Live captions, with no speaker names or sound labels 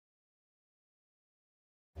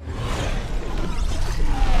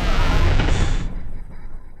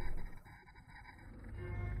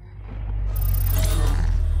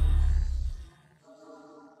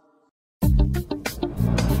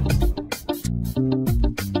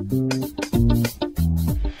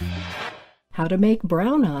how to make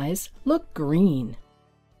brown eyes look green.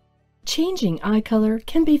 Changing eye color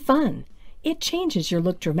can be fun. It changes your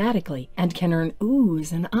look dramatically and can earn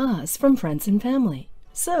oohs and ahs from friends and family.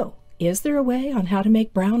 So, is there a way on how to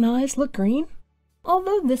make brown eyes look green?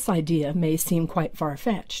 Although this idea may seem quite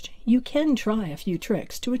far-fetched, you can try a few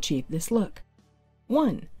tricks to achieve this look.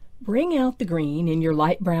 1. Bring out the green in your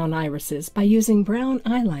light brown irises by using brown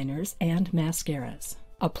eyeliners and mascaras.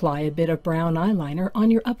 Apply a bit of brown eyeliner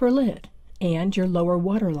on your upper lid and your lower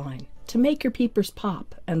waterline to make your peepers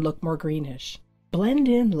pop and look more greenish. Blend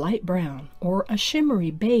in light brown or a shimmery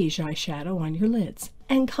beige eyeshadow on your lids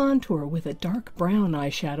and contour with a dark brown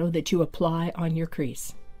eyeshadow that you apply on your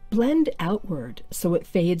crease. Blend outward so it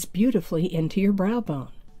fades beautifully into your brow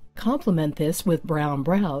bone. Complement this with brown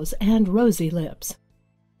brows and rosy lips.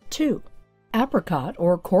 2. Apricot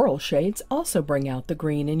or coral shades also bring out the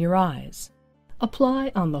green in your eyes.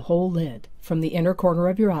 Apply on the whole lid, from the inner corner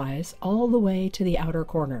of your eyes all the way to the outer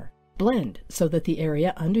corner. Blend so that the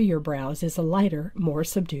area under your brows is a lighter, more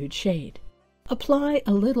subdued shade. Apply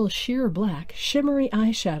a little sheer black, shimmery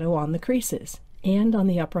eyeshadow on the creases and on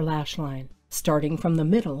the upper lash line, starting from the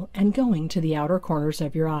middle and going to the outer corners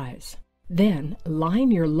of your eyes. Then line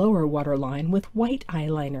your lower waterline with white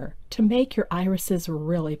eyeliner to make your irises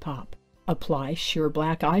really pop. Apply sheer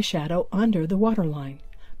black eyeshadow under the waterline,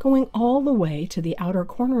 going all the way to the outer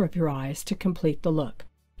corner of your eyes to complete the look.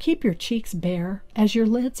 Keep your cheeks bare, as your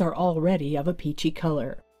lids are already of a peachy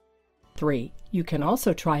color. 3. You can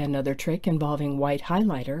also try another trick involving white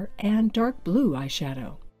highlighter and dark blue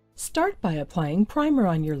eyeshadow. Start by applying primer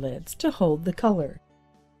on your lids to hold the color.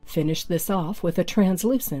 Finish this off with a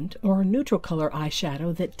translucent or neutral color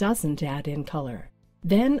eyeshadow that doesn't add in color.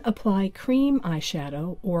 Then apply cream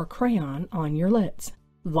eyeshadow or crayon on your lids.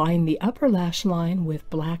 Line the upper lash line with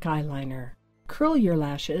black eyeliner. Curl your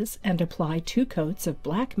lashes and apply 2 coats of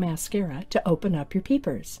black mascara to open up your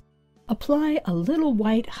peepers. Apply a little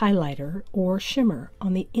white highlighter or shimmer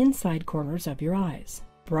on the inside corners of your eyes.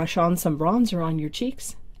 Brush on some bronzer on your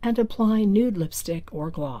cheeks and apply nude lipstick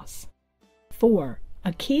or gloss. 4.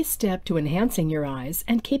 A key step to enhancing your eyes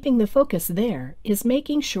and keeping the focus there is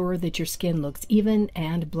making sure that your skin looks even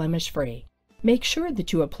and blemish-free. Make sure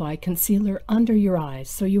that you apply concealer under your eyes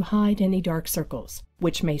so you hide any dark circles,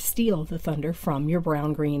 which may steal the thunder from your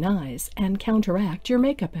brown-green eyes and counteract your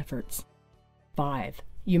makeup efforts. 5.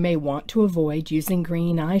 You may want to avoid using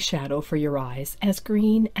green eyeshadow for your eyes, as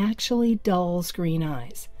green actually dulls green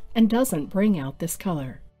eyes and doesn't bring out this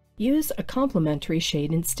color. Use a complementary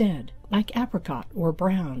shade instead, like apricot or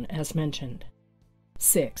brown as mentioned.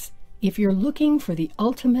 6. If you're looking for the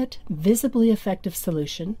ultimate, visibly effective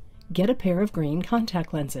solution, get a pair of green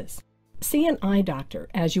contact lenses. See an eye doctor,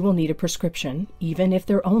 as you will need a prescription, even if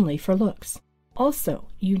they're only for looks. Also,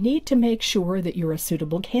 you need to make sure that you're a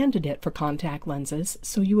suitable candidate for contact lenses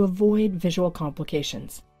so you avoid visual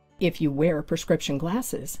complications. If you wear prescription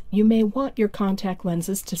glasses, you may want your contact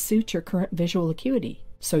lenses to suit your current visual acuity,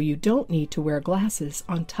 so you don't need to wear glasses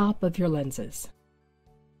on top of your lenses.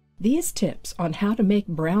 These tips on how to make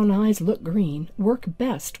brown eyes look green work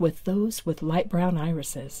best with those with light brown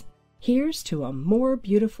irises. Here's to a more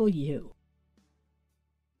beautiful you.